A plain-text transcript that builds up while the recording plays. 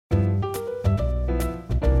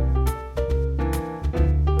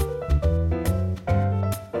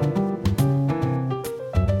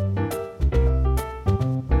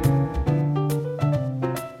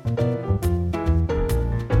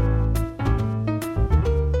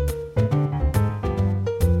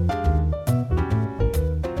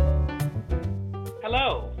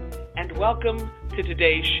Welcome to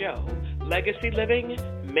today's show, Legacy Living,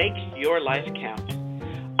 Make Your Life Count.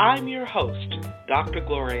 I'm your host, Dr.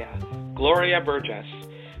 Gloria Burgess,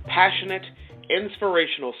 passionate,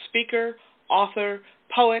 inspirational speaker, author,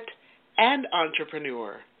 poet, and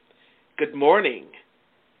entrepreneur. Good morning,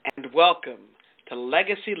 and welcome to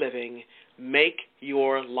Legacy Living, Make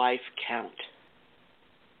Your Life Count.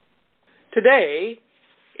 Today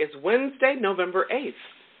is Wednesday, November 8th.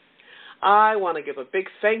 I want to give a big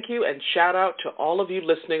thank you and shout out to all of you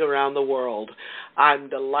listening around the world. I'm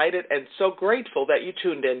delighted and so grateful that you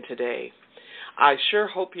tuned in today. I sure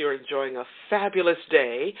hope you're enjoying a fabulous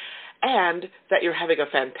day and that you're having a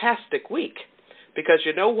fantastic week. Because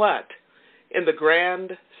you know what? In the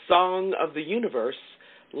grand song of the universe,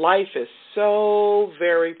 life is so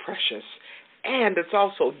very precious and it's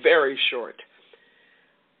also very short.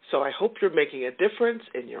 So I hope you're making a difference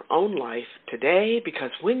in your own life today,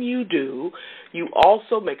 because when you do, you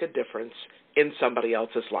also make a difference in somebody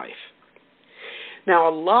else's life. Now,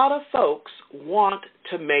 a lot of folks want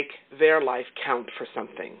to make their life count for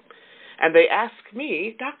something. And they ask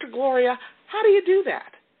me, Dr. Gloria, how do you do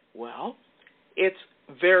that? Well, it's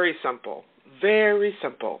very simple, very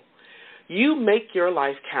simple. You make your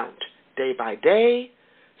life count day by day,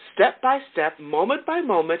 step by step, moment by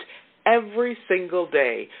moment, every single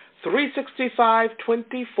day, 365,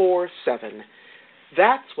 24/7.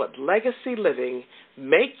 That's what Legacy Living,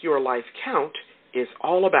 Make Your Life Count is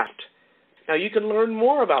all about. Now, you can learn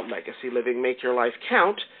more about Legacy Living, Make Your Life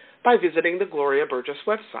Count by visiting the Gloria Burgess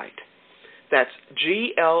website. That's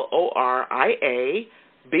GLORIA,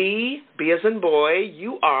 B as in boy,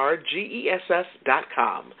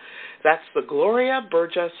 URGESS.com. That's the Gloria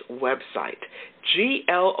Burgess website,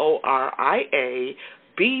 GLORIA,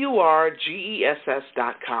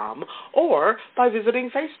 BURGESS.com, or by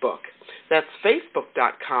visiting Facebook. That's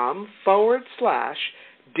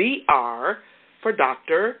Facebook.com/DR for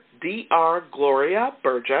Dr. DR Gloria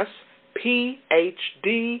Burgess,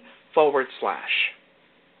 PhD /.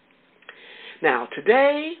 Now,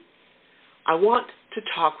 today, I want to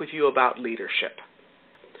talk with you about leadership.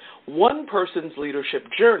 One person's leadership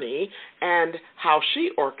journey and how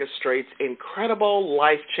she orchestrates incredible,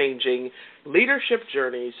 life-changing leadership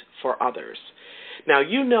journeys for others. Now,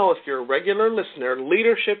 you know, if you're a regular listener,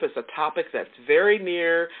 leadership is a topic that's very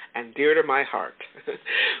near and dear to my heart.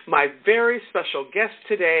 My very special guest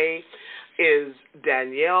today is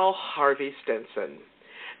Danielle Harvey Stinson.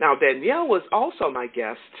 Now, Danielle was also my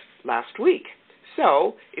guest last week.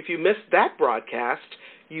 So, if you missed that broadcast,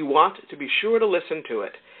 you want to be sure to listen to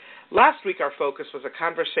it. Last week, our focus was a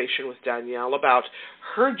conversation with Danielle about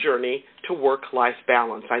her journey to work-life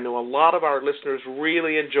balance. I know a lot of our listeners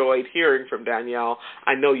really enjoyed hearing from Danielle.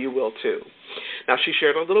 I know you will, too. Now, she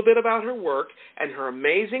shared a little bit about her work and her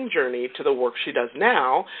amazing journey to the work she does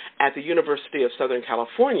now at the University of Southern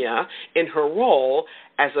California in her role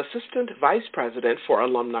as Assistant Vice President for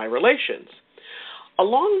Alumni Relations.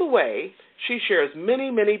 Along the way, she shares many,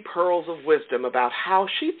 many pearls of wisdom about how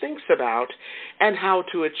she thinks about and how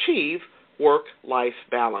to achieve work-life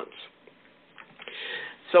balance.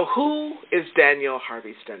 So who is Danielle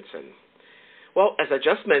Harvey Stinson? Well, as I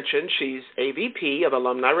just mentioned, she's AVP of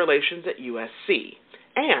Alumni Relations at USC.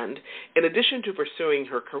 And in addition to pursuing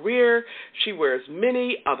her career, she wears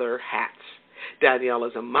many other hats. Danielle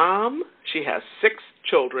is a mom. She has 6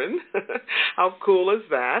 children. How cool is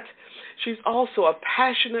that? She's also a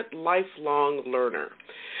passionate, lifelong learner.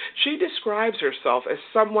 She describes herself as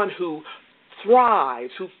someone who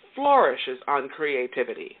thrives, who flourishes on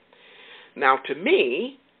creativity. Now, to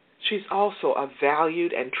me, she's also a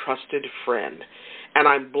valued and trusted friend, and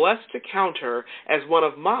I'm blessed to count her as one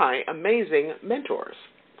of my amazing mentors.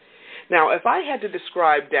 Now, if I had to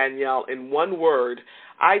describe Danielle in one word,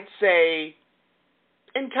 I'd say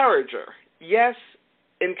encourager. Yes,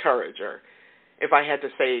 encourager. If I had to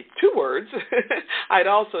say 2 words, I'd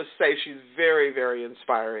also say she's very, very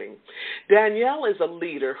inspiring. Danielle is a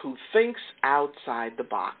leader who thinks outside the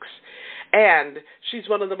box, and she's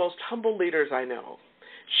one of the most humble leaders I know.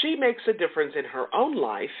 She makes a difference in her own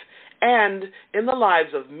life and in the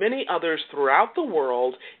lives of many others throughout the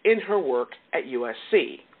world in her work at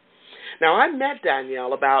USC. Now, I met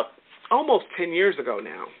Danielle about almost 10 years ago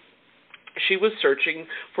now. She was searching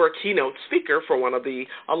for a keynote speaker for one of the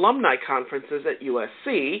alumni conferences at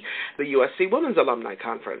USC, the USC Women's Alumni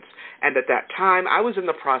Conference. And at that time, I was in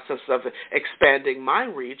the process of expanding my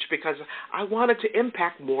reach because I wanted to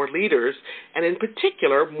impact more leaders, and in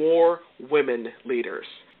particular, more women leaders.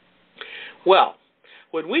 Well,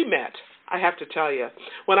 when we met, I have to tell you,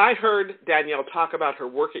 when I heard Danielle talk about her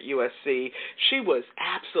work at USC, she was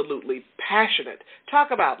absolutely passionate.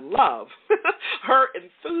 Talk about love. Her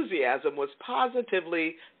enthusiasm was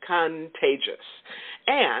positively contagious.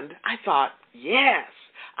 And I thought, yes,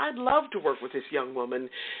 I'd love to work with this young woman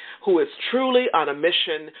who is truly on a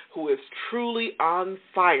mission, who is truly on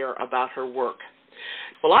fire about her work.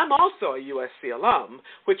 Well, I'm also a USC alum,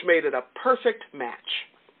 which made it a perfect match.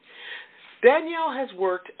 Danielle has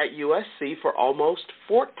worked at USC for almost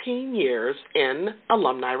 14 years in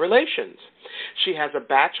alumni relations. She has a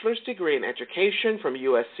bachelor's degree in education from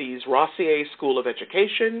USC's Rossier School of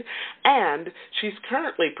Education, and she's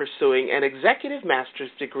currently pursuing an executive master's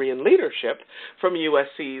degree in leadership from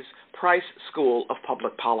USC's Price School of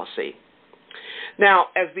Public Policy. Now,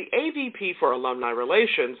 as the AVP for Alumni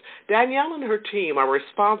Relations, Danielle and her team are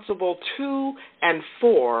responsible to and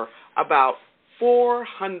for about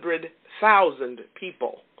 400,000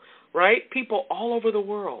 people, right? People all over the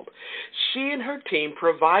world. She and her team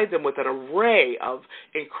provide them with an array of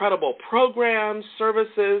incredible programs,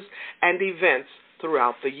 services, and events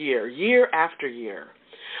throughout the year, year after year.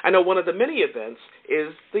 I know one of the many events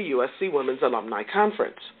is the USC Women's Alumni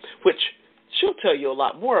Conference, which she'll tell you a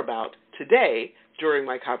lot more about today during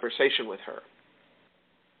my conversation with her.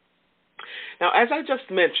 Now, as I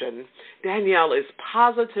just mentioned, Danielle is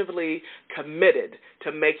positively committed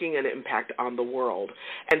to making an impact on the world,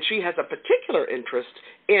 and she has a particular interest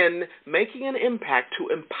in making an impact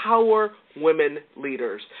to empower women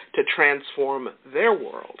leaders to transform their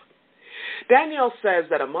world. Danielle says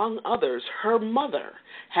that, among others, her mother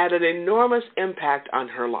had an enormous impact on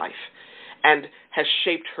her life and has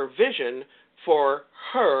shaped her vision for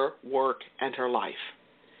her work and her life.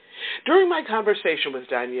 During my conversation with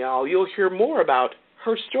Danielle, you'll hear more about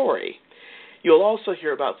her story. You'll also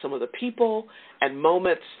hear about some of the people and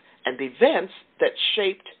moments and events that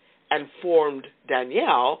shaped and formed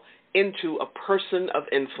Danielle into a person of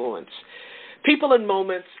influence. People and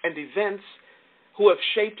moments and events who have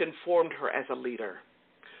shaped and formed her as a leader,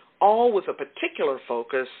 all with a particular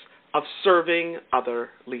focus of serving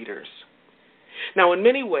other leaders. Now, in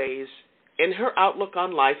many ways, in her outlook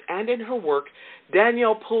on life and in her work,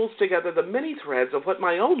 Danielle pulls together the many threads of what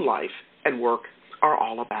my own life and work are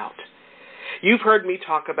all about. You've heard me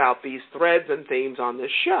talk about these threads and themes on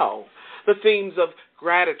this show, the themes of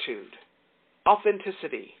gratitude,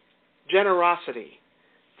 authenticity, generosity,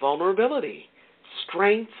 vulnerability,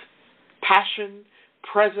 strength, passion,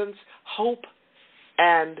 presence, hope,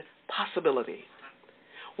 and possibility.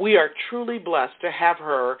 We are truly blessed to have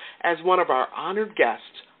her as one of our honored guests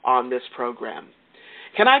on this program.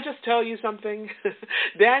 Can I just tell you something?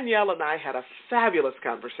 Danielle and I had a fabulous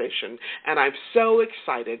conversation, and I'm so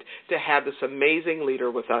excited to have this amazing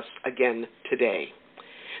leader with us again today.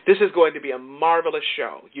 This is going to be a marvelous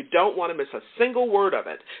show. You don't want to miss a single word of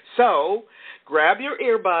it. So grab your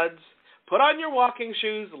earbuds, put on your walking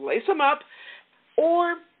shoes, lace them up,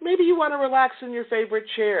 or maybe you want to relax in your favorite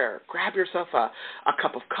chair. Grab yourself a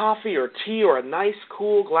cup of coffee or tea or a nice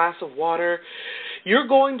cool glass of water. You're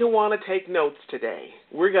going to want to take notes today.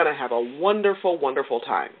 We're going to have a wonderful, wonderful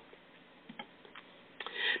time.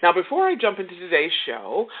 Now, before I jump into today's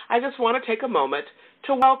show, I just want to take a moment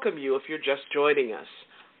to welcome you if you're just joining us.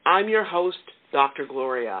 I'm your host, Dr.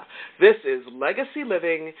 Gloria. This is Legacy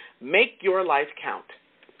Living, Make Your Life Count.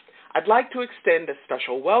 I'd like to extend a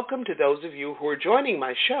special welcome to those of you who are joining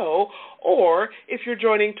my show, or if you're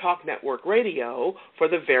joining Talk Network Radio for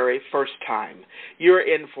the very first time. You're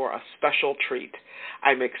in for a special treat.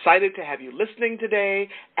 I'm excited to have you listening today,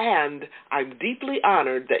 and I'm deeply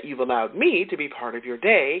honored that you've allowed me to be part of your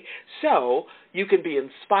day so you can be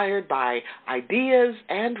inspired by ideas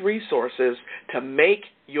and resources to make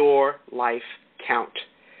your life count.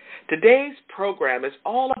 Today's program is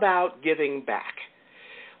all about giving back.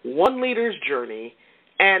 One leader's journey,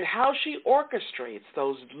 and how she orchestrates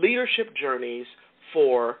those leadership journeys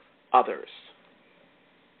for others.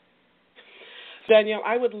 Danielle,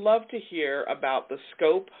 I would love to hear about the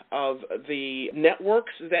scope of the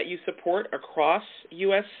networks that you support across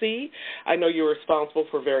USC. I know you're responsible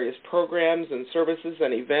for various programs and services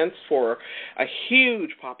and events for a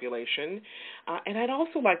huge population. And I'd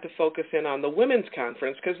also like to focus in on the Women's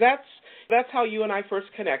Conference, because that's how you and I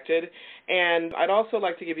first connected. And I'd also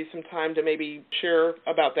like to give you some time to maybe share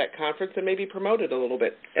about that conference and maybe promote it a little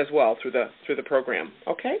bit as well through the program.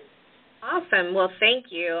 Okay? Awesome. Well,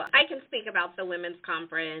 thank you. I can speak about the Women's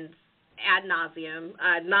Conference ad nauseum,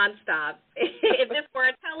 nonstop. If this were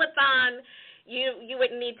a telethon, you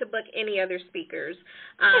wouldn't need to book any other speakers.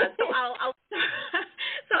 So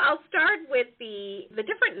I'll start with with the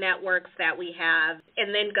different networks that we have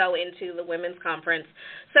and then go into the women's conference.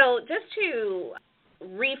 So just to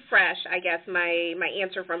refresh, I guess, my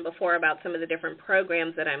answer from before about some of the different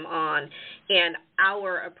programs that I'm on and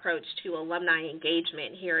our approach to alumni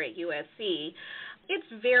engagement here at USC,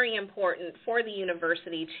 it's very important for the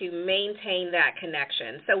university to maintain that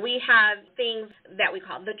connection. So we have things that we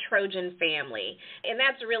call the Trojan family, and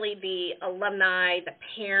that's really the alumni, the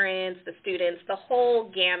parents, the students, the whole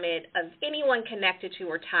gamut of anyone connected to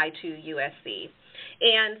or tied to USC.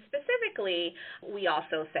 And specifically, we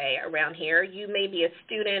also say around here, you may be a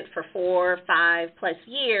student for 4, 5+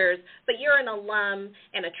 years, but you're an alum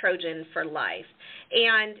and a Trojan for life.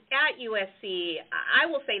 And at USC, I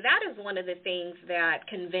will say that is one of the things that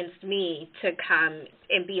convinced me to come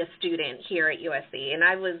and be a student here at USC. And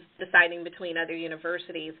I was deciding between other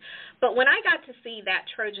universities. But when I got to see that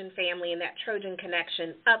Trojan family and that Trojan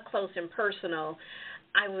connection up close and personal,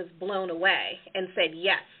 I was blown away and said,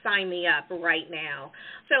 yes, sign me up right now.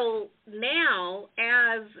 So now,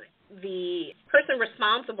 as the person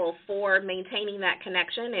responsible for maintaining that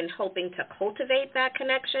connection and hoping to cultivate that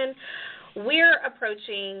connection, we're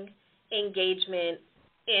approaching engagement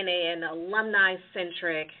in an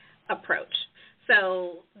alumni-centric approach.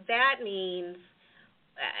 So that means,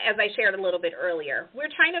 as I shared a little bit earlier, we're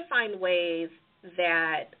trying to find ways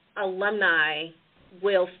that alumni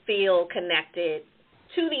will feel connected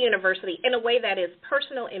to the university in a way that is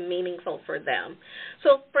personal and meaningful for them.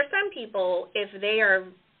 So for some people, if they are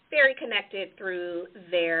very connected through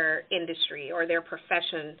their industry or their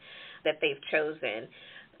profession that they've chosen,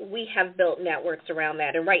 we have built networks around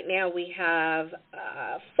that. And right now we have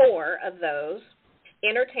 4 of those: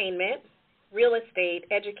 entertainment, real estate,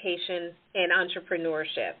 education, and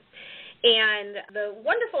entrepreneurship. And the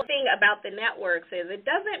wonderful thing about the networks is it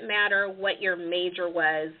doesn't matter what your major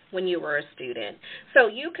was when you were a student. So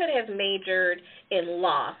you could have majored in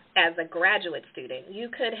law as a graduate student. You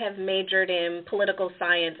could have majored in political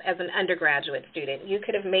science as an undergraduate student. You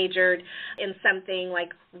could have majored in something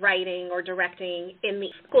like writing or directing in the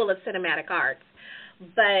School of Cinematic Arts.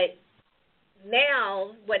 But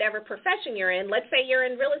now, whatever profession you're in, let's say you're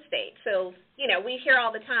in real estate. So, we hear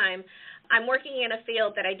all the time, I'm working in a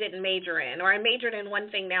field that I didn't major in, or I majored in one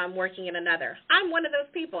thing, now I'm working in another. I'm one of those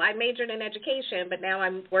people. I majored in education, but now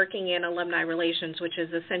I'm working in alumni relations, which is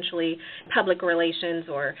essentially public relations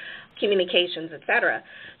or communications, et cetera.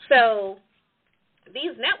 So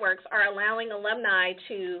these networks are allowing alumni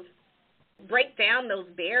to break down those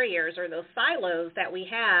barriers or those silos that we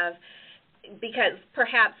have, because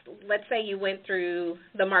perhaps, let's say you went through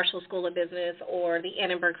the Marshall School of Business or the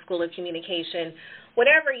Annenberg School of Communication,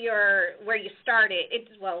 where you started,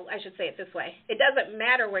 I should say it this way. It doesn't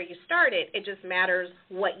matter where you started. It just matters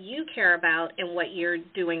what you care about and what you're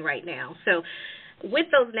doing right now. So with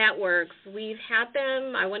those networks, we've had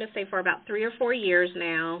them, I want to say, for about 3 or 4 years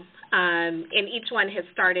now, and each one has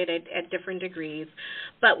started at different degrees.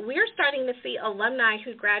 But we're starting to see alumni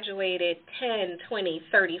who graduated 10, 20,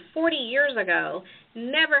 30, 40 years ago,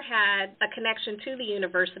 never had a connection to the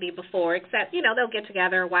university before, except, they'll get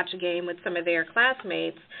together, watch a game with some of their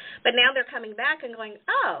classmates. But now they're coming back and going,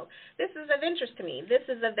 oh, this is of interest to me. This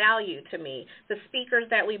is of value to me. The speakers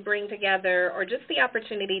that we bring together, or just the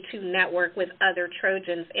opportunity to network with other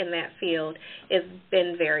Trojans in that field, has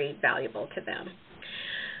been very valuable to them.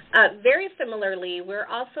 Very similarly, we're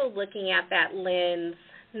also looking at that lens,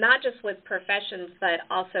 not just with professions, but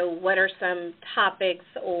also what are some topics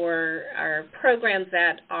or programs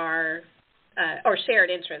that are, or shared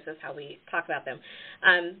interests is how we talk about them,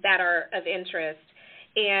 that are of interest.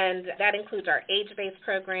 And that includes our age-based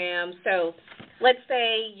program. So let's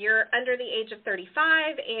say you're under the age of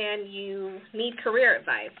 35 and you need career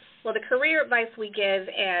advice. Well, the career advice we give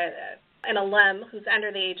an alum who's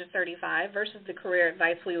under the age of 35 versus the career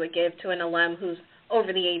advice we would give to an alum who's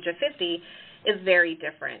over the age of 50 is very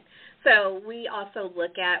different. So we also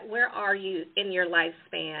look at where are you in your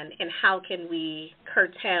lifespan and how can we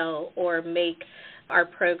curtail or make our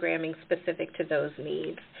programming specific to those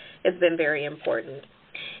needs. It's been very important.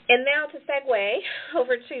 And now to segue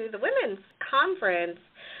over to the Women's Conference,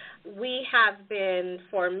 we have been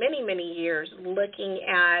for many, many years looking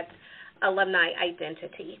at alumni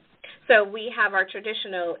identity. So we have our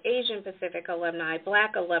traditional Asian Pacific alumni,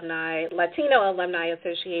 Black alumni, Latino alumni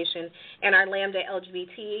association, and our Lambda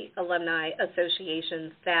LGBT alumni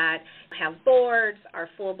associations that have boards, are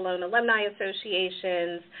full-blown alumni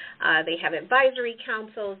associations. They have advisory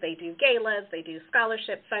councils. They do galas. They do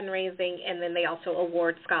scholarship fundraising, and then they also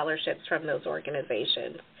award scholarships from those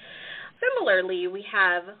organizations. Similarly, we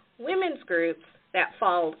have women's groups that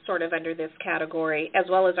fall sort of under this category, as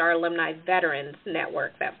well as our Alumni Veterans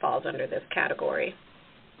Network that falls under this category.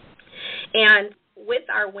 And with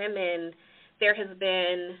our women, there has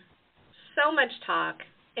been so much talk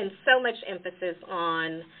and so much emphasis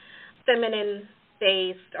on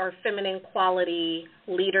feminine-based or feminine quality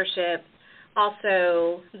leadership,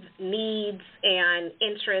 also needs and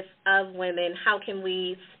interests of women. How can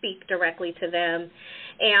we speak directly to them?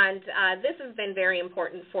 And this has been very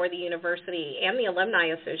important for the university and the Alumni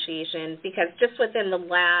Association, because just within the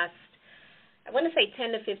last, I want to say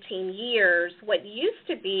 10 to 15 years, what used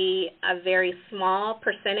to be a very small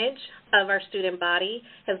percentage of our student body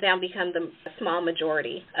has now become the small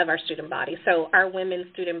majority of our student body. So our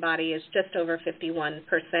women's student body is just over 51%,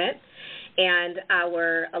 and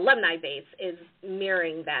our alumni base is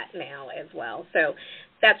mirroring that now as well. So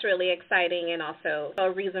that's really exciting, and also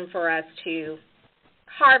a reason for us to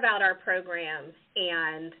carve out our program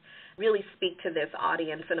and really speak to this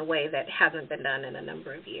audience in a way that hasn't been done in a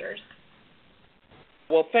number of years.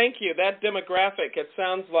 Well, thank you. That demographic, it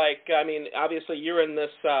sounds like, I mean, obviously you're in this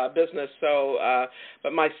business, so,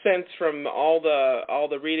 but my sense from all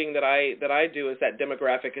the reading that I do is that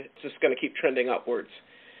demographic is just going to keep trending upwards.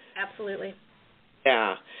 Absolutely.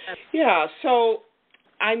 Yeah. Yeah, so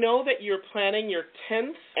I know that you're planning your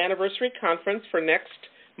 10th anniversary conference for next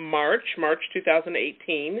March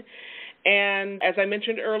 2018. And as I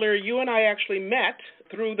mentioned earlier, you and I actually met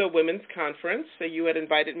through the Women's Conference. You had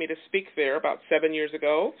invited me to speak there about 7 years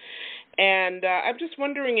ago. And I'm just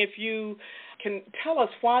wondering if you can tell us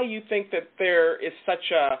why you think that there is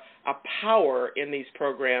such a power in these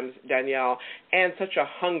programs, Danielle, and such a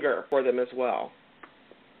hunger for them as well.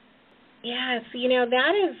 Yes,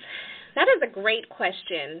 that is a great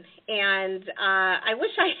question, and I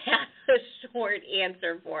wish I had a short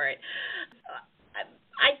answer for it.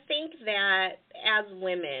 I think that as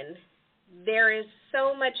women, there is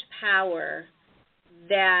so much power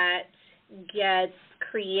that gets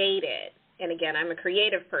created. And again, I'm a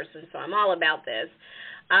creative person, so I'm all about this.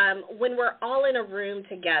 When we're all in a room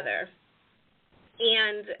together.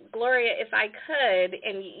 And Gloria, if I could,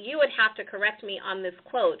 and you would have to correct me on this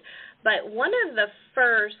quote, but one of the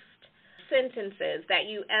first sentences that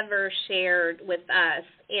you ever shared with us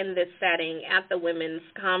in this setting at the Women's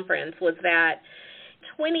Conference was that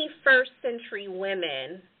 21st century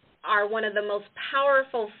women are one of the most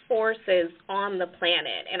powerful forces on the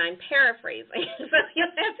planet. And I'm paraphrasing, so you'll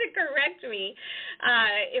have to correct me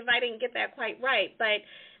if I didn't get that quite right. But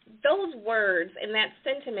those words and that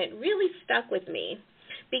sentiment really stuck with me,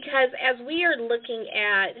 because as we are looking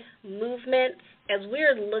at movements, as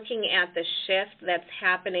we're looking at the shift that's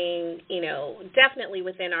happening, definitely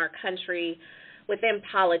within our country, within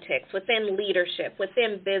politics, within leadership,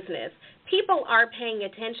 within business, people are paying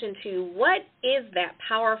attention to what is that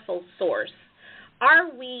powerful source. Are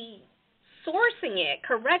we sourcing it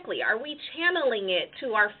correctly? Are we channeling it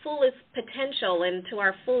to our fullest potential and to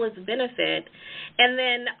our fullest benefit? And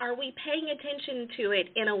then are we paying attention to it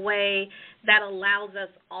in a way that allows us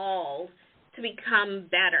all to become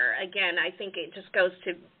better? Again, I think it just goes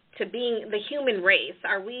to being the human race.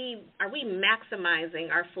 Are we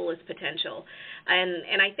maximizing our fullest potential?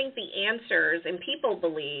 And I think the answers, and people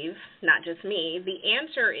believe, not just me, the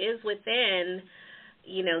answer is within,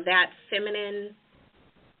 that feminine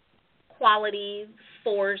quality,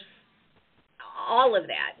 force, all of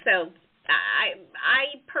that. So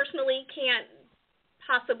I personally can't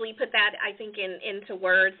possibly put that, I think, into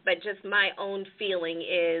words, but just my own feeling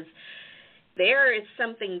is there is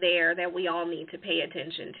something there that we all need to pay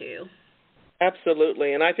attention to.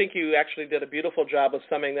 Absolutely, and I think you actually did a beautiful job of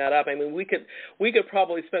summing that up. I mean, we could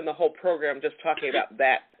probably spend the whole program just talking about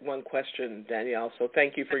that one question, Danielle, so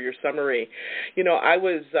thank you for your summary. I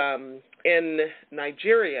was in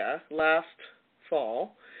Nigeria last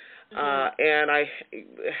fall, and I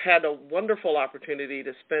had a wonderful opportunity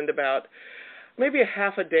to spend about maybe a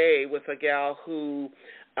half a day with a gal who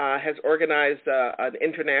has organized an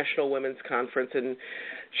international women's conference, and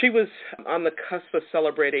she was on the cusp of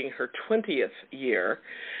celebrating her 20th year.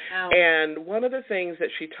 Wow. And one of the things that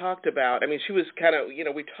she talked about, I mean, she was kind of,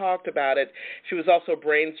 we talked about it. She was also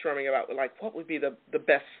brainstorming about, what would be the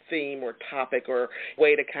best theme or topic or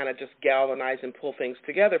way to kind of just galvanize and pull things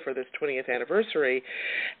together for this 20th anniversary.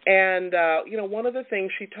 And, one of the things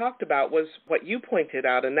she talked about was what you pointed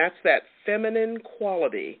out, and that's that feminine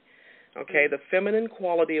quality. Okay, the feminine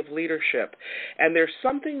quality of leadership. And there's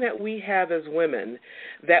something that we have as women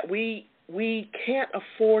that we can't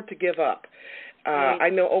afford to give up. I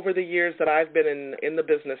know over the years that I've been in the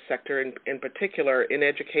business sector, in particular in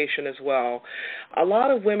education as well, a lot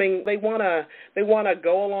of women, they want to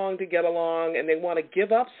go along to get along, and they want to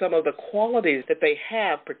give up some of the qualities that they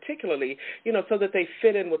have, particularly, so that they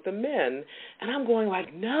fit in with the men. And I'm going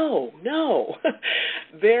like, no.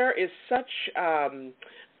 There is such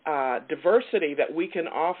diversity that we can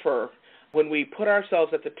offer when we put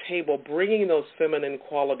ourselves at the table, bringing those feminine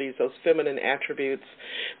qualities, those feminine attributes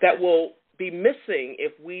that will be missing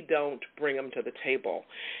if we don't bring them to the table.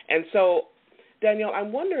 And so, Danielle,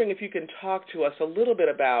 I'm wondering if you can talk to us a little bit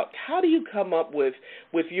about how do you come up with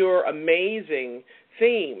your amazing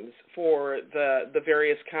themes for the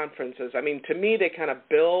various conferences. I mean, to me, they kind of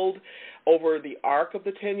build over the arc of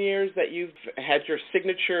the 10 years that you've had your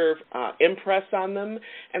signature impress on them.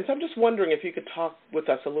 And so I'm just wondering if you could talk with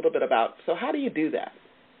us a little bit about, so how do you do that?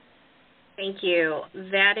 Thank you.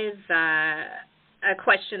 That is a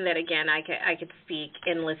question that, again, I could speak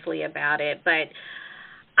endlessly about it. But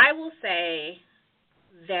I will say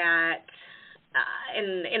that,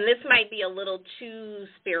 and this might be a little too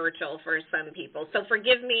spiritual for some people, so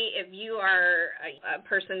forgive me if you are a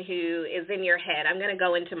person who is in your head. I'm going to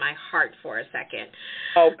go into my heart for a second.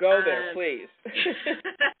 Oh, go there, please.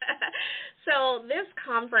 So this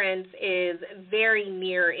conference is very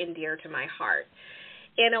near and dear to my heart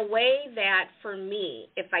in a way that, for me,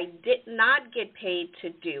 if I did not get paid to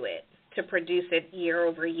do it, to produce it year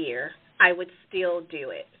over year, I would still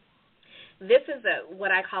do it. This is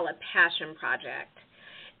what I call a passion project.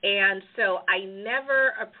 And so I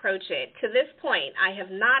never approach it. To this point, I have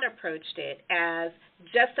not approached it as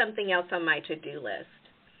just something else on my to-do list.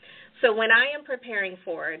 So when I am preparing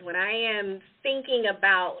for it, when I am thinking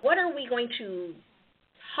about what are we going to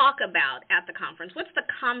talk about at the conference, what's the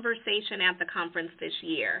conversation at the conference this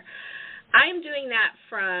year, I'm doing that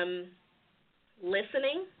from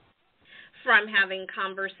listening, from having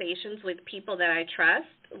conversations with people that I trust,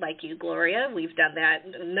 like you, Gloria. We've done that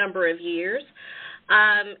a number of years.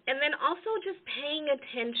 And then also just paying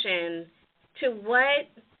attention to what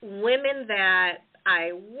women that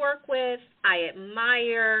I work with, I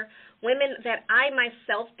admire, women that I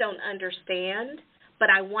myself don't understand, but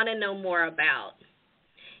I want to know more about.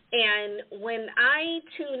 And when I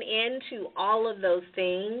tune into all of those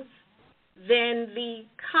things, then the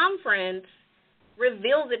conference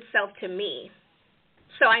reveals itself to me.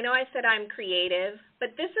 So I know I said I'm creative, but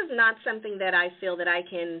this is not something that I feel that I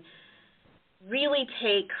can really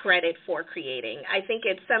take credit for creating. I think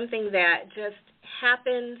it's something that just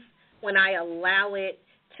happens when I allow it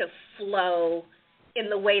to flow in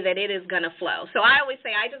the way that it is going to flow. So I always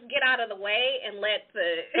say I just get out of the way and let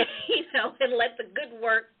the, and let the good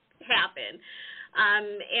work happen.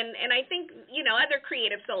 And I think, other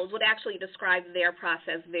creative souls would actually describe their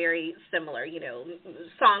process very similar,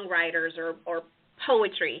 songwriters or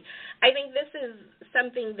poetry. I think this is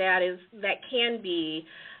something that can be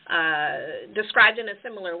described in a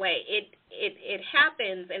similar way. It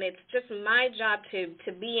happens, and it's just my job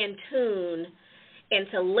to be in tune and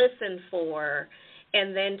to listen for,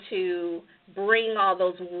 and then to bring all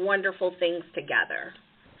those wonderful things together.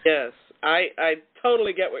 Yes, I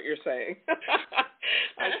totally get what you're saying.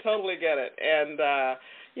 I totally get it. And,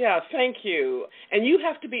 thank you. And you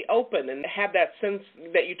have to be open and have that sense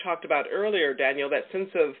that you talked about earlier, Danielle, that sense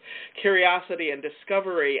of curiosity and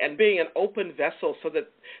discovery and being an open vessel so that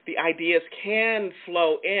the ideas can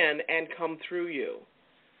flow in and come through you.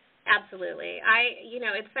 Absolutely.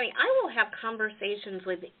 It's funny. I will have conversations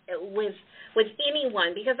with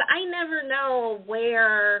anyone because I never know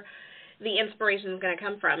where the inspiration is going to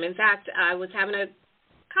come from. In fact, I was having a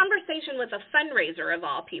conversation with a fundraiser of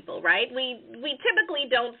all people, right? We typically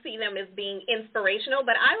don't see them as being inspirational,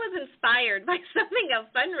 but I was inspired by something a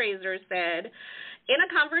fundraiser said in a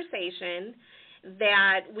conversation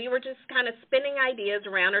that we were just kind of spinning ideas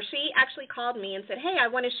around, or she actually called me and said, hey, I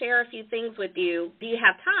want to share a few things with you. Do you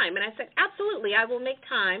have time? And I said, absolutely, I will make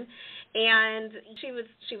time. And she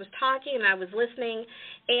was talking, and I was listening,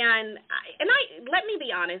 and let me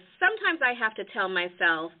be honest, sometimes I have to tell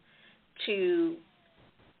myself to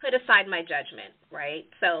put aside my judgment, right?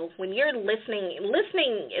 So when you're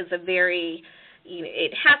listening is a very,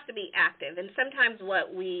 it has to be active. And sometimes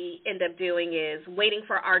what we end up doing is waiting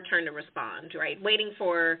for our turn to respond, right? Waiting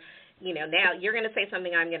for, now you're going to say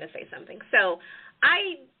something, I'm going to say something. So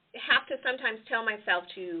I have to sometimes tell myself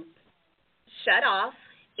to shut off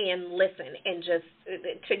and listen and just,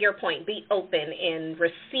 to your point, be open and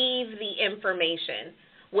receive the information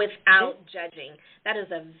without judging. That is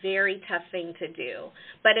a very tough thing to do.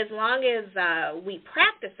 But as long as we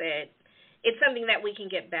practice it, it's something that we can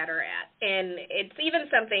get better at. And it's even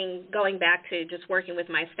something, going back to just working with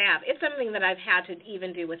my staff, it's something that I've had to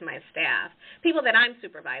even do with my staff, people that I'm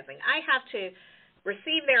supervising. I have to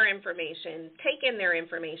receive their information, take in their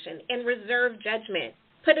information, and reserve judgment.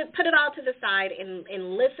 Put it all to the side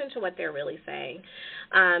and listen to what they're really saying.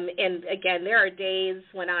 And, again, there are days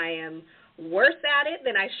when I am worse at it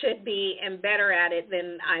than I should be and better at it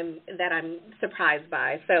than I'm surprised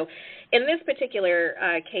by. So in this particular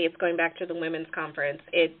case, going back to the women's conference,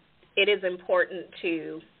 it is important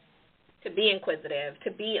to be inquisitive,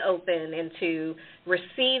 to be open, and to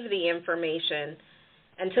receive the information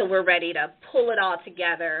until we're ready to pull it all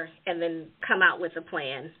together and then come out with a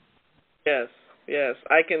plan. Yes,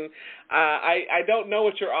 I can. I don't know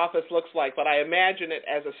what your office looks like, but I imagine it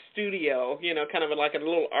as a studio, kind of like a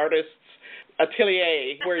little artist's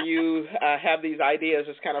atelier where you have these ideas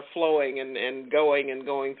just kind of flowing and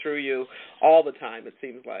going through you all the time, it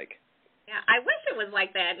seems like. Yeah, I wish it was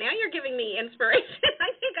like that. Now you're giving me inspiration.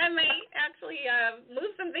 I think I may actually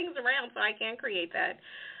move some things around so I can create that.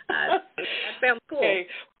 That sounds cool. Okay.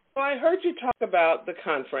 Well, I heard you talk about the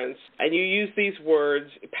conference, and you use these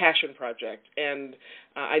words, passion project, and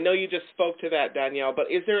I know you just spoke to that, Danielle,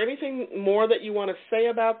 but is there anything more that you want to say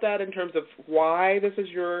about that in terms of why this is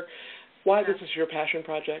your passion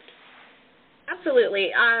project? Absolutely.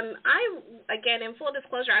 Again, in full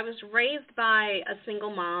disclosure, I was raised by a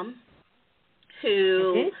single mom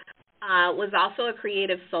who was also a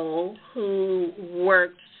creative soul who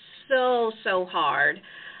worked so hard.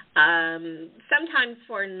 Sometimes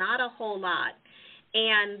for not a whole lot,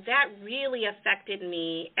 and that really affected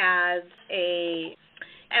me as a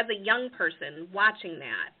young person watching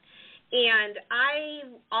that. And I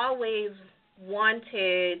always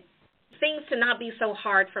wanted things to not be so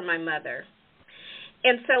hard for my mother.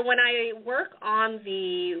 And so when I work on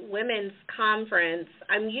the women's conference,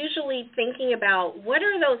 I'm usually thinking about what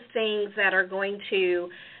are those things that are going to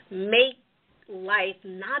make life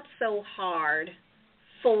not so hard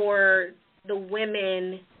for the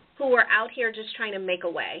women who are out here just trying to make a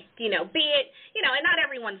way, be it, and not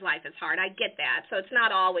everyone's life is hard. I get that. So it's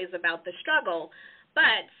not always about the struggle,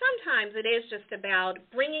 but sometimes it is just about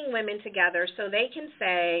bringing women together so they can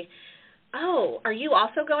say, oh, are you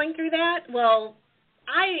also going through that? Well,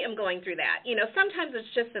 I am going through that. Sometimes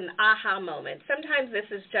it's just an aha moment. Sometimes this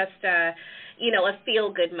is just a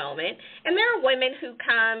feel-good moment. And there are women who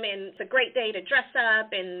come, and it's a great day to dress up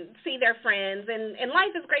and see their friends, and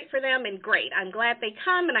life is great for them, and great. I'm glad they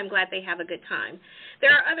come, and I'm glad they have a good time.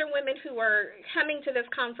 There are other women who are coming to this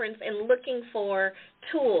conference and looking for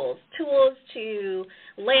tools to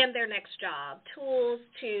land their next job, tools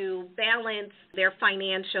to balance their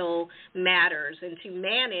financial matters and to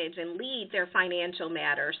manage and lead their financial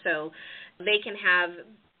matters so they can have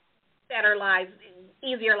better lives,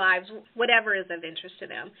 easier lives, whatever is of interest to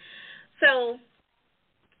them. So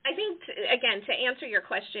I think, again, to answer your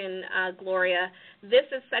question, Gloria, this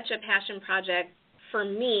is such a passion project for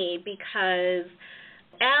me because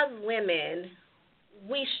as women,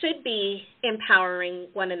 we should be empowering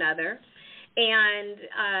one another,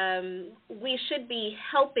 and we should be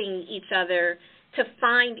helping each other to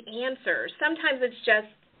find answers. Sometimes it's just,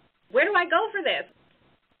 where do I go for this?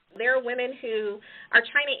 There are women who are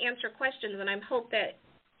trying to answer questions, and I hope that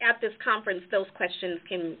at this conference those questions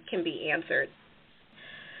can be answered.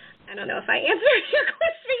 I don't know if I answered your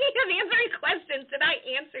question. Speaking of answering questions, did I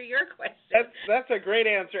answer your question? That's a great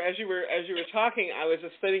answer. As you were talking, I was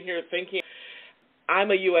just sitting here thinking,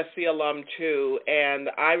 I'm a USC alum too, and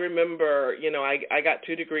I remember, I got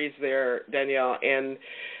 2 degrees there, Danielle, and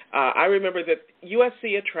I remember that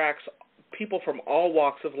USC attracts people from all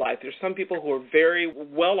walks of life. There's some people who are very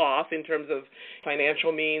well off in terms of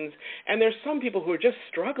financial means, and there's some people who are just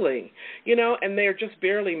struggling, and they're just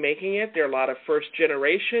barely making it. There are a lot of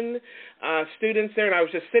first-generation students there, and I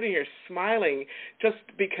was just sitting here smiling just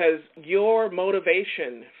because your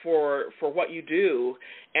motivation for what you do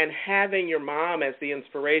and having your mom as the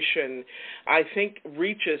inspiration, I think,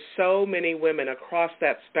 reaches so many women across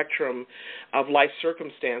that spectrum of life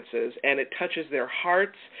circumstances, and it touches their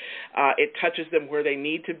hearts. It touches them where they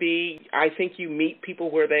need to be. I think you meet people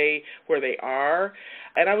where they are.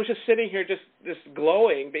 And I was just sitting here just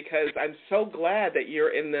glowing because I'm so glad that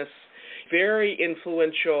you're in this very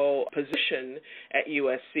influential position at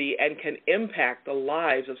USC and can impact the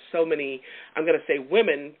lives of so many, I'm going to say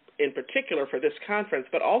women in particular for this conference,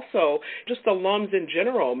 but also just alums in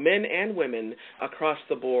general, men and women across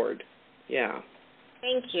the board. Yeah.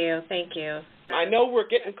 Thank you. I know we're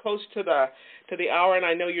getting close to the hour, and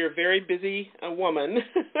I know you're a very busy woman.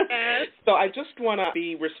 Yes. So I just want to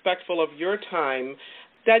be respectful of your time.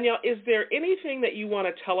 Danielle, is there anything that you want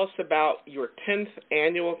to tell us about your 10th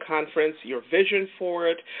annual conference, your vision for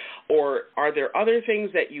it, or are there other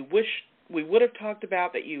things that you wish we would have talked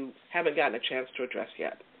about that you haven't gotten a chance to address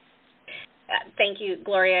yet? Thank you,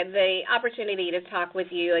 Gloria. The opportunity to talk with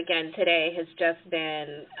you again today has just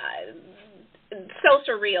been so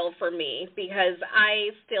surreal for me because I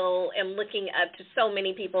still am looking up to so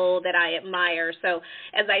many people that I admire. So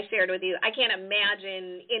as I shared with you, I can't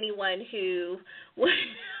imagine anyone who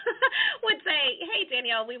would say, hey,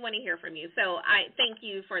 Danielle, we want to hear from you. So I thank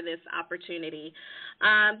you for this opportunity.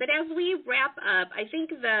 But as we wrap up, I think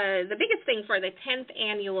the biggest thing for the 10th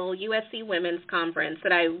annual USC Women's Conference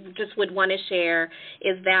that I just would want to share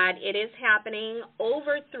is that it is happening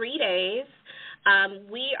over 3 days.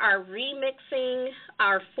 We are remixing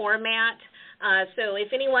our format. So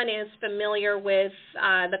if anyone is familiar with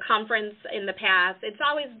the conference in the past, it's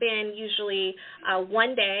always been usually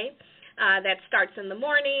one day that starts in the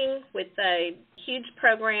morning with a huge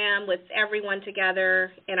program with everyone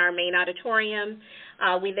together in our main auditorium.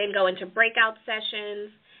 We then go into breakout sessions.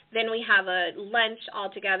 Then we have a lunch all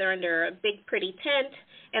together under a big, pretty tent.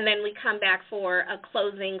 And then we come back for a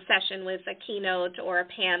closing session with a keynote or a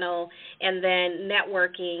panel, and then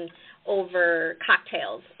networking over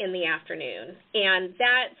cocktails in the afternoon. And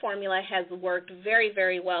that formula has worked very,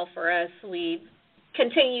 very well for us. We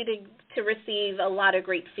continue to receive a lot of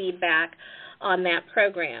great feedback on that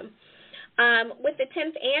program. With the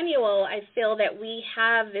 10th annual, I feel that we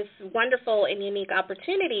have this wonderful and unique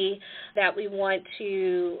opportunity that we want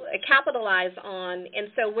to capitalize on. And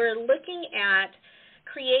so we're looking at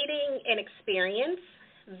creating an experience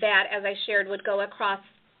that, as I shared, would go across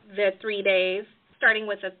the 3 days, starting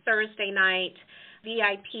with a Thursday night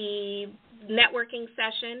VIP networking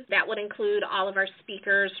session. That would include all of our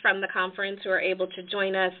speakers from the conference who are able to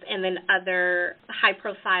join us, and then other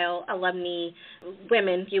high-profile alumni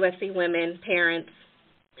women, USC women, parents,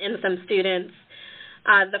 and some students.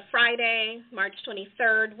 The Friday, March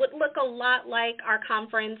 23rd, would look a lot like our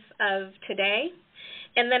conference of today.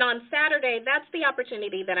 And then on Saturday, that's the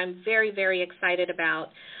opportunity that I'm very, very excited about.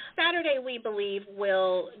 Saturday, we believe,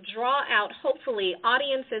 will draw out, hopefully,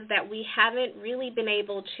 audiences that we haven't really been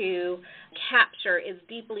able to capture as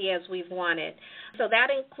deeply as we've wanted. So that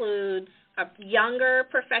includes younger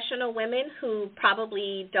professional women who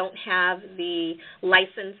probably don't have the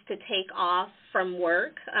license to take off from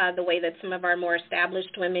work the way that some of our more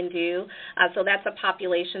established women do. So that's a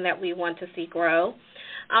population that we want to see grow.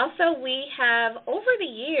 Also, we have, over the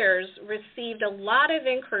years, received a lot of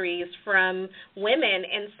inquiries from women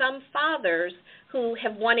and some fathers who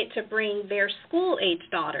have wanted to bring their school-age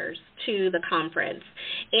daughters to the conference.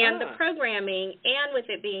 And the programming, and with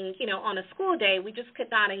it being, on a school day, we just could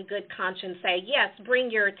not in good conscience say, yes,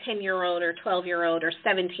 bring your 10-year-old or 12-year-old or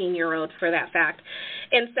 17-year-old for that fact.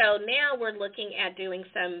 And so now we're looking at doing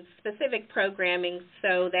some specific programming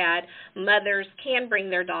so that mothers can bring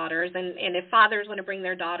their daughters, and if fathers want to bring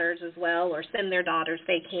their daughters as well or send their daughters,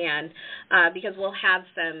 they can, because we'll have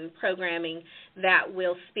some programming that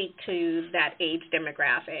will speak to that age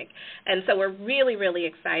demographic. And so we're really, really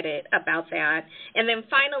excited about that. And then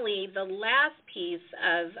finally, the last piece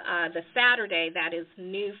of the Saturday that is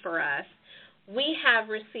new for us, we have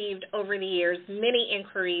received over the years many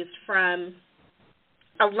inquiries from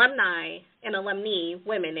alumni and alumni,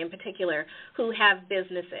 women in particular, who have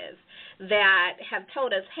businesses that have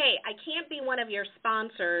told us, hey, I can't be one of your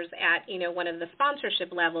sponsors at, one of the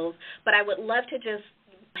sponsorship levels, but I would love to just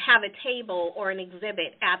have a table or an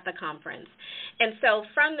exhibit at the conference. And so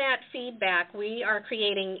from that feedback, we are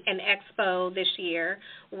creating an expo this year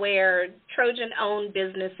where Trojan-owned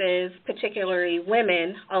businesses, particularly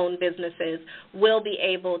women-owned businesses, will be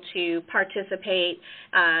able to participate.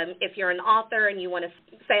 If you're an author and you want to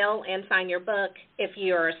sell and sign your book, if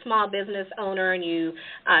you're a small business owner and you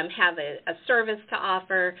have a service to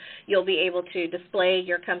offer, you'll be able to display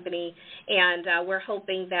your company. And we're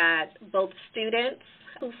hoping that both students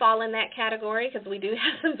who fall in that category, because we do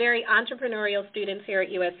have some very entrepreneurial students here at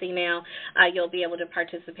USC now, you'll be able to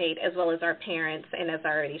participate, as well as our parents and, as I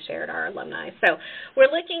already shared, our alumni. So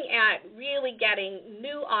we're looking at really getting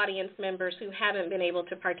new audience members who haven't been able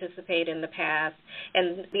to participate in the past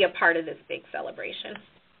and be a part of this big celebration.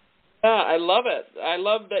 Yeah, I love it. I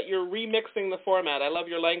love that you're remixing the format. I love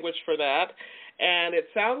your language for that. And it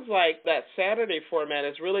sounds like that Saturday format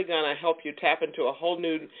is really going to help you tap into a whole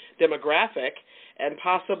new demographic and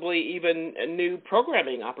possibly even new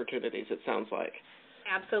programming opportunities, it sounds like.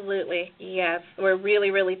 Absolutely, yes. We're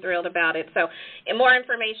really, really thrilled about it. So, and more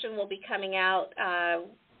information will be coming out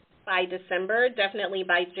by December, definitely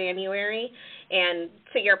by January. And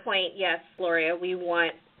to your point, yes, Gloria, we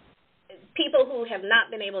want people who have not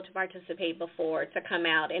been able to participate before to come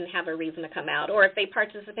out and have a reason to come out. Or if they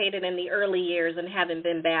participated in the early years and haven't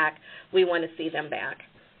been back, we want to see them back.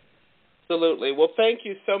 Absolutely. Well, thank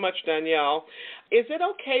you so much, Danielle. Is it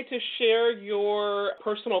okay to share your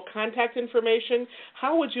personal contact information?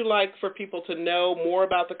 How would you like for people to know more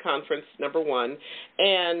about the conference, number one?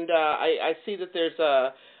 And I see that there's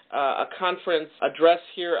a conference address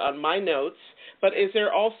here on my notes, but is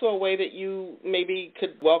there also a way that you maybe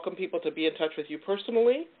could welcome people to be in touch with you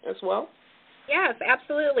personally as well? Yes,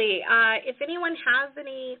 absolutely. If anyone has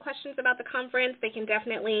any questions about the conference, they can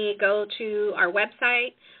definitely go to our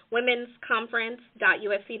website,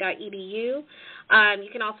 womensconference.usc.edu. You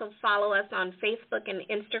can also follow us on Facebook and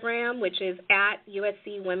Instagram, which is at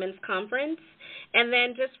USC Women's Conference. And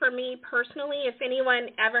then just for me personally, if anyone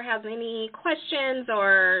ever has any questions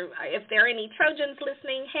or if there are any Trojans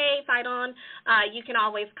listening, hey, fight on, you can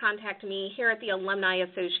always contact me here at the Alumni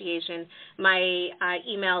Association. My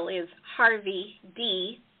email is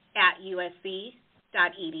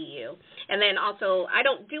harveyd@usc.edu. And then also, I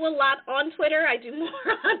don't do a lot on Twitter. I do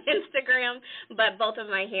more on Instagram, but both of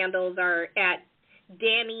my handles are at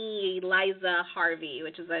Danny Eliza Harvey,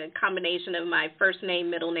 which is a combination of my first name,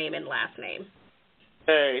 middle name, and last name.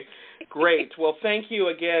 Hey, great. Well, thank you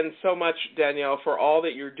again so much, Danielle, for all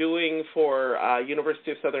that you're doing for University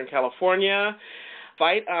of Southern California.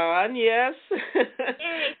 Fight on, yes,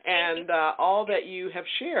 and all that you have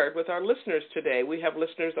shared with our listeners today. We have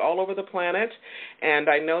listeners all over the planet, and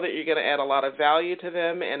I know that you're going to add a lot of value to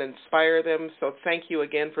them and inspire them, so thank you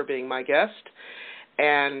again for being my guest.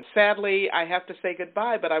 And sadly, I have to say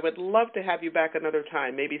goodbye, but I would love to have you back another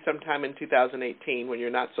time, maybe sometime in 2018 when you're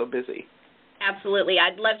not so busy. Absolutely.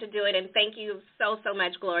 I'd love to do it, and thank you so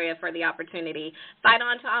much, Gloria, for the opportunity. Fight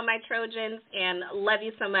on to all my Trojans, and love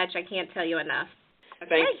you so much. I can't tell you enough. Okay.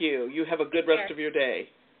 Thank you. You have a good rest of your day.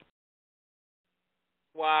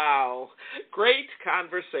 Wow. Great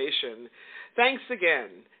conversation. Thanks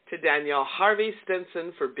again to Danielle Harvey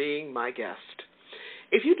Stinson for being my guest.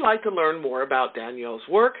 If you'd like to learn more about Danielle's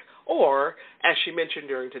work, or, as she mentioned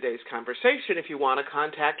during today's conversation, if you want to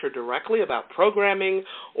contact her directly about programming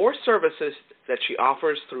or services that she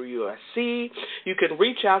offers through USC, you can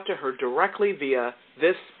reach out to her directly via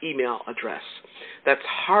this email address. That's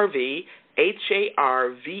Harvey,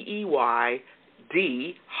 HARVEYD,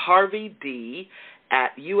 HarveyD,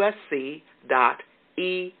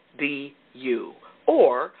 @usc.edu.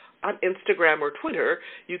 Or on Instagram or Twitter,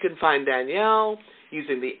 you can find Danielle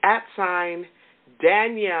using the @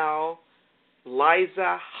 Danielle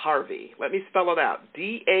Liza Harvey. Let me spell it out.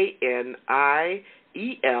 DANIELIZAHARVEY.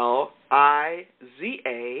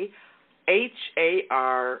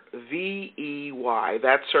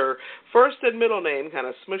 That's her first and middle name kind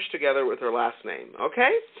of smushed together with her last name,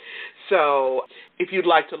 okay? So if you'd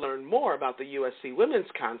like to learn more about the USC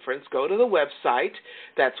Women's Conference, go to the website.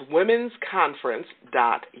 That's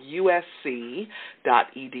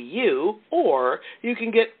womensconference.usc.edu, or you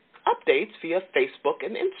can get updates via Facebook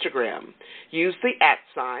and Instagram. Use the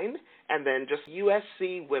 @ and then just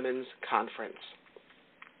USC Women's Conference.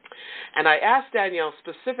 And I asked Danielle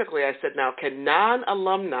specifically, I said, now, can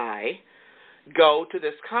non-alumni go to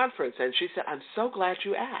this conference? And she said, I'm so glad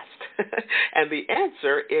you asked. And the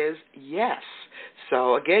answer is yes.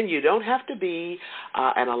 So, again, you don't have to be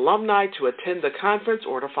an alumni to attend the conference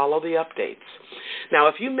or to follow the updates. Now,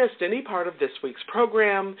 if you missed any part of this week's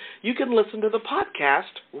program, you can listen to the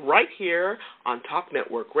podcast right here on Talk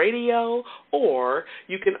Network Radio, or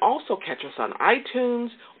you can also catch us on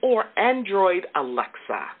iTunes or Android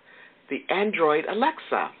Alexa. The Android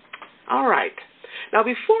Alexa. All right. Now,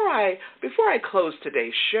 before I close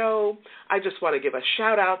today's show, I just want to give a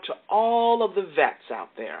shout-out to all of the vets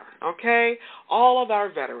out there, okay? All of our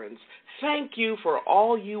veterans. Thank you for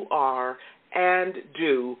all you are and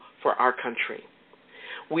do for our country.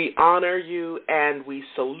 We honor you and we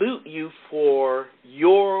salute you for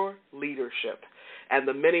your leadership and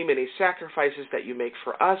the many, many sacrifices that you make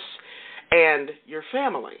for us and your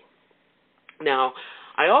family. Now,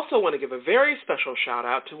 I also want to give a very special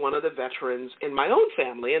shout-out to one of the veterans in my own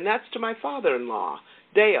family, and that's to my father-in-law,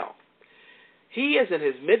 Dale. He is in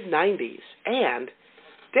his mid-90s, and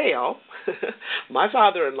Dale, my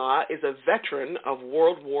father-in-law, is a veteran of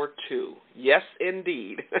World War II. Yes,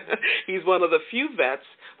 indeed. He's one of the few vets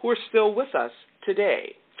who are still with us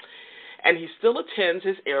today, and he still attends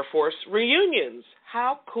his Air Force reunions.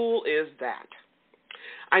 How cool is that?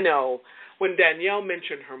 I know. When Danielle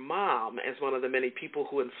mentioned her mom as one of the many people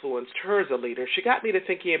who influenced her as a leader, she got me to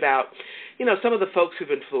thinking about, some of the folks who've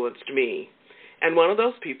influenced me. And one of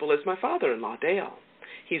those people is my father-in-law, Dale.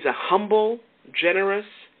 He's a humble, generous,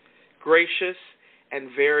 gracious, and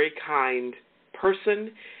very kind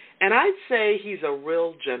person, and I'd say he's a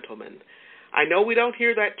real gentleman. I know we don't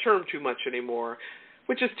hear that term too much anymore,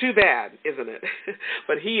 which is too bad, isn't it?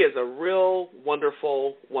 But he is a real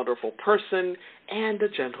wonderful, wonderful person and a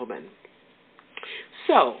gentleman.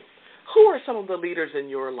 So, who are some of the leaders in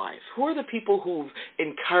your life? Who are the people who've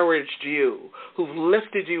encouraged you, who've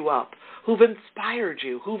lifted you up, who've inspired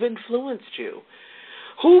you, who've influenced you?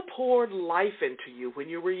 Who poured life into you when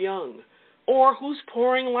you were young? Or who's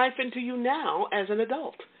pouring life into you now as an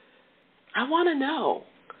adult? I want to know,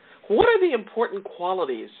 what are the important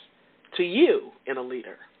qualities to you in a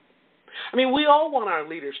leader? I mean, we all want our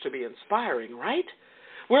leaders to be inspiring, right?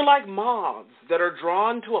 We're like moths that are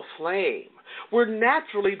drawn to a flame. We're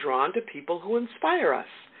naturally drawn to people who inspire us.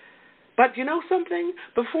 But you know something?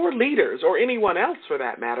 Before leaders, or anyone else for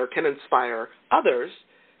that matter, can inspire others,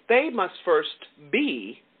 they must first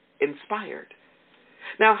be inspired.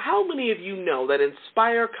 Now, how many of you know that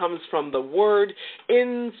inspire comes from the word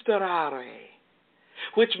inspirare,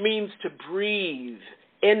 which means to breathe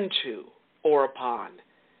into or upon?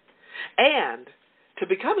 And to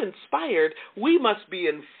become inspired, we must be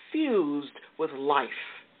infused with life.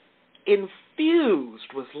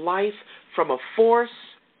 Infused with life from a force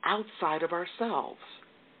outside of ourselves.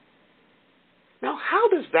 Now, how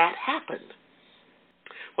does that happen?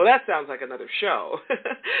 Well, that sounds like another show.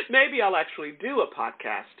 Maybe I'll actually do a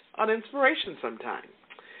podcast on inspiration sometime.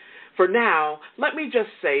 For now, let me just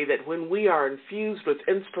say that when we are infused with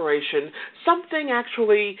inspiration, something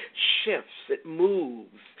actually shifts, it moves,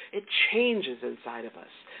 it changes inside of us.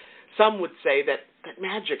 Some would say that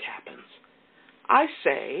magic happens. I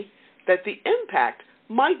say that the impact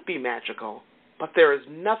might be magical, but there is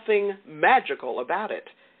nothing magical about it.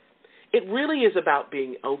 It really is about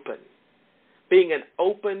being open, being an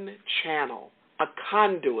open channel, a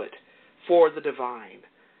conduit for the divine,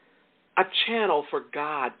 a channel for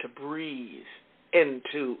God to breathe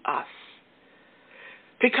into us.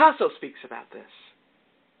 Picasso speaks about this.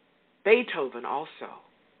 Beethoven also.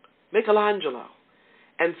 Michelangelo.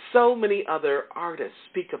 And so many other artists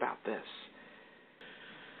speak about this.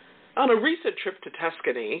 On a recent trip to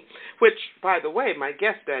Tuscany, which, by the way, my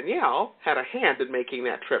guest Danielle had a hand in making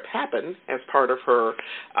that trip happen as part of her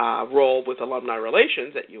role with alumni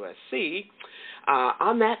relations at USC,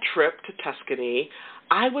 on that trip to Tuscany,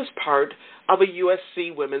 I was part of a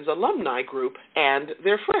USC women's alumni group and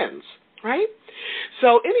their friends, right?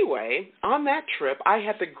 So anyway, on that trip, I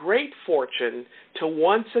had the great fortune to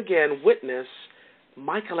once again witness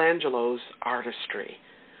Michelangelo's artistry.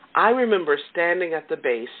 I remember standing at the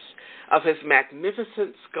base of his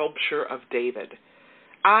magnificent sculpture of David.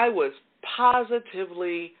 I was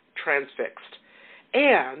positively transfixed,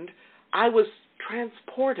 and I was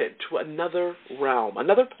transported to another realm,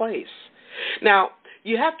 another place. Now,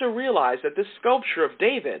 you have to realize that this sculpture of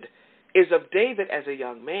David is of David as a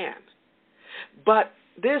young man. But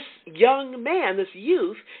this young man, this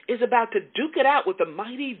youth, is about to duke it out with the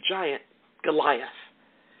mighty giant Goliath.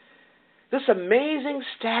 This amazing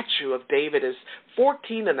statue of David is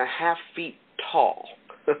 14.5 feet tall.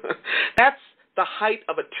 That's the height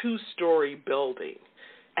of a 2-story building.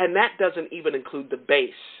 And that doesn't even include the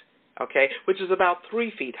base, okay, which is about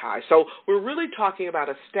 3 feet high. So we're really talking about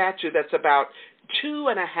a statue that's about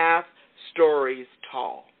 2.5 stories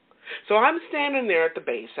tall. So I'm standing there at the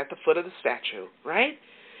base, at the foot of the statue, right?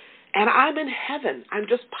 And I'm in heaven. I'm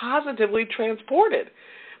just positively transported.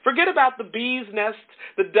 Forget about the bee's nest,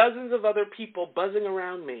 the dozens of other people buzzing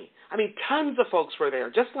around me. I mean, tons of folks were there,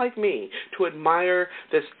 just like me, to admire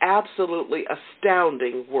this absolutely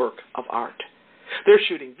astounding work of art. They're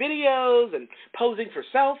shooting videos and posing for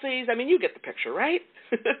selfies. I mean, you get the picture, right?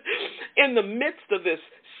 In the midst of this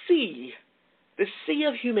sea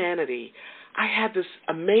of humanity, I had this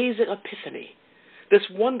amazing epiphany, this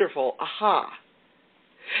wonderful aha.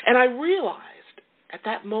 And I realized at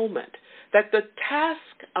that moment that the task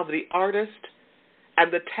of the artist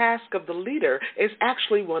and the task of the leader is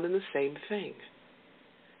actually one and the same thing.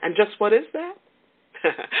 And just what is that?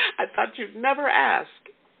 I thought you'd never ask,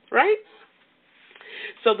 right?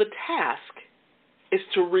 So the task is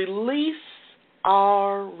to release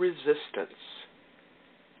our resistance.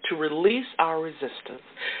 To release our resistance,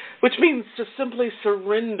 which means to simply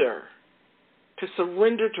surrender. To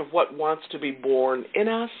surrender to what wants to be born in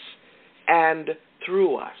us and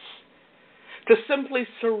through us. To simply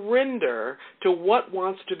surrender to what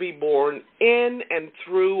wants to be born in and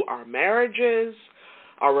through our marriages,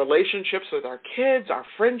 our relationships with our kids, our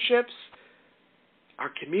friendships,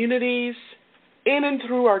 our communities, in and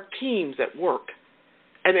through our teams at work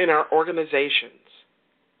and in our organizations.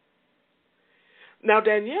 Now,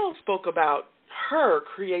 Danielle spoke about her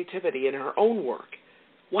creativity in her own work.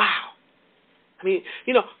 Wow. I mean,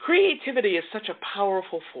 creativity is such a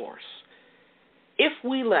powerful force. If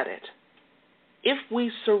we let it, if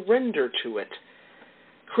we surrender to it,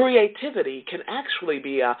 creativity can actually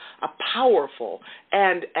be a powerful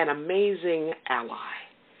and an amazing ally.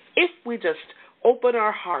 If we just open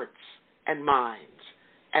our hearts and minds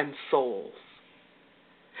and souls.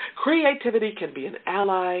 Creativity can be an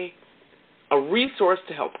ally, a resource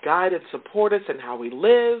to help guide and support us in how we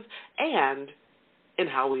live and in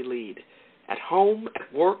how we lead, at home,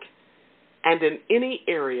 at work, and in any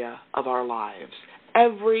area of our lives,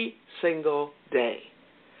 every single day,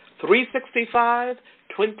 365,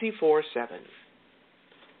 24/7.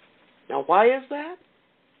 Now, why is that?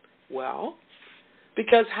 Well,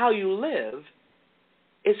 because how you live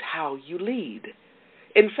is how you lead.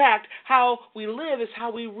 In fact, how we live is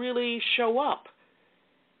how we really show up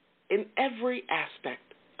in every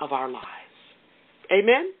aspect of our lives.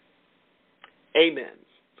 Amen? Amen.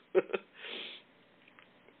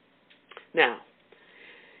 Now,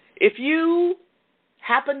 if you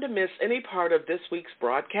happen to miss any part of this week's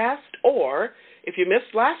broadcast, or if you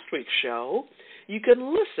missed last week's show, you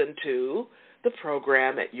can listen to the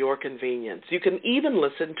program at your convenience. You can even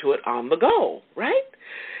listen to it on the go, right?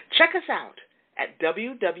 Check us out at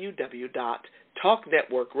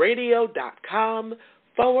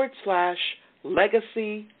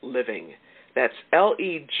www.talknetworkradio.com/legacy living. That's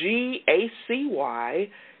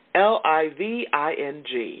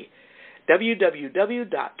LEGACYLIVING.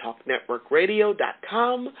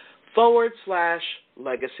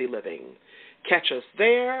 www.talknetworkradio.com/legacy living. Catch us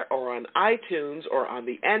there or on iTunes or on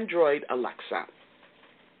the Android Alexa.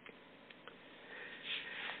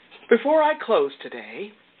 Before I close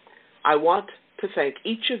today, I want to thank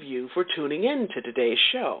each of you for tuning in to today's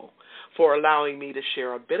show, for allowing me to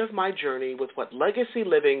share a bit of my journey with what legacy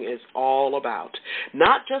living is all about.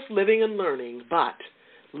 Not just living and learning, but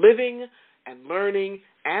living and learning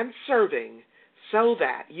and serving so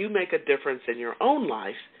that you make a difference in your own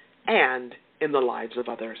life and in the lives of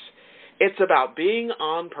others. It's about being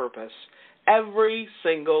on purpose every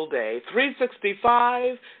single day,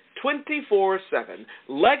 365, 24/7.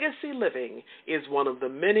 Legacy living is one of the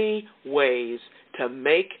many ways to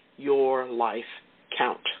make your life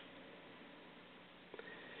count.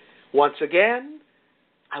 Once again,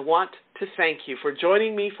 I want to thank you for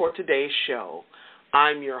joining me for today's show.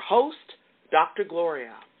 I'm your host, Dr.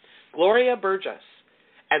 Gloria Burgess,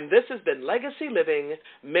 and this has been Legacy Living,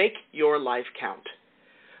 Make Your Life Count.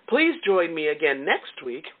 Please join me again next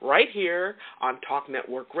week right here on Talk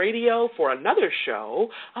Network Radio for another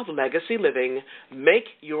show of Legacy Living,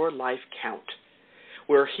 Make Your Life Count.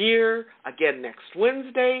 We're here again next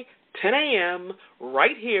Wednesday, 10 a.m.,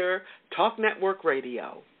 right here, Talk Network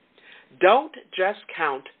Radio. Don't just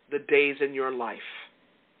count the days in your life.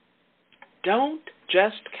 Don't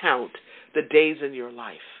just count the days in your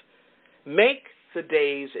life. Make the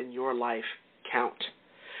days in your life count.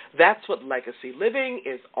 That's what legacy living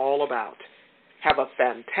is all about. Have a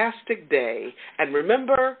fantastic day, and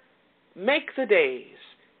remember, make the days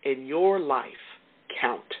in your life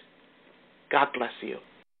count. God bless you.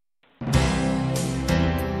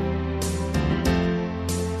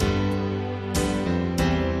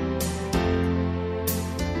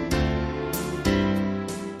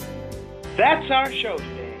 That's our show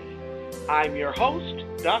today. I'm your host,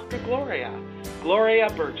 Dr. Gloria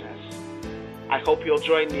Burgess. I hope you'll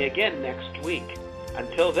join me again next week.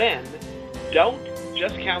 Until then, don't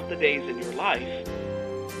just count the days in your life.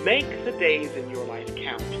 Make the days in your life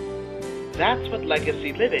count. That's what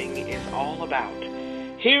legacy living is all about.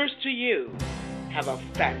 Here's to you. Have a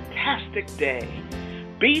fantastic day.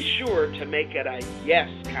 Be sure to make it a yes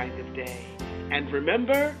kind of day. And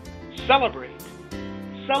remember, celebrate.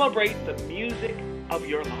 Celebrate the music of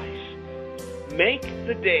your life. Make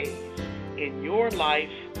the days in your life